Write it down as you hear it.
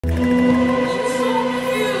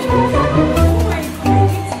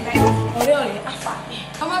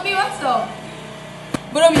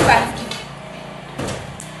Borrow me 5K.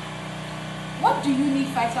 What do you need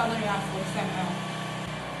 5,000 rand for this time now?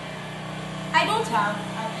 I don't have.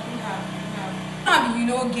 You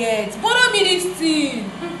don't get. Borrow me this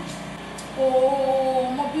thing.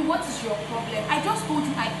 Oh, Mobi, what is your problem? I just told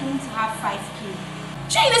you I don't have 5K.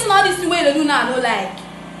 Sure, you listen to all this way they do now. I don't like.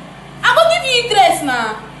 I will give you interest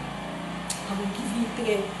now. I will give you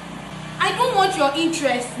interest. I don't want your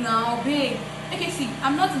interest now, babe. Okay, see,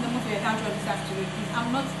 I'm not in the mood for your tantrum this afternoon. Please,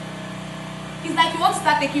 I'm not. It's like you want to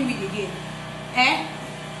start taking weed again. Eh?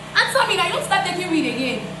 Answer me now. You want to start taking weed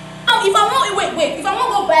again. Now, if I want wait. If I want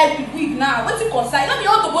to go buy weed now, what's it concern? Let me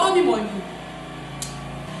want to borrow me money.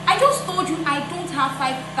 I just told you I don't have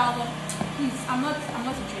 5,000. Please, I'm not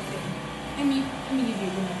interested. Let me leave you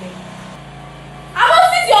alone again. I will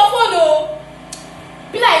seize your phone, oh.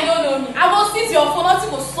 Be like you don't know me. I will seize your phone.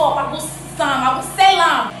 Nothing will stop. I will seize them. I will sell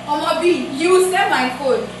them. Omo B, you will sell my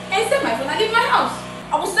phone. And sell my phone. I leave my house.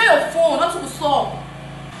 I will sell your phone. Nothing will stop.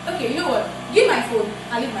 Okay, you know what? Give my phone.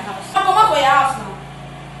 I leave my house. I'll come up for your house now.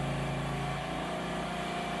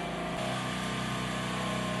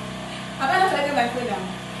 I better try my phone down.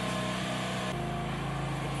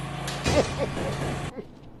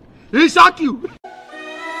 He shock you.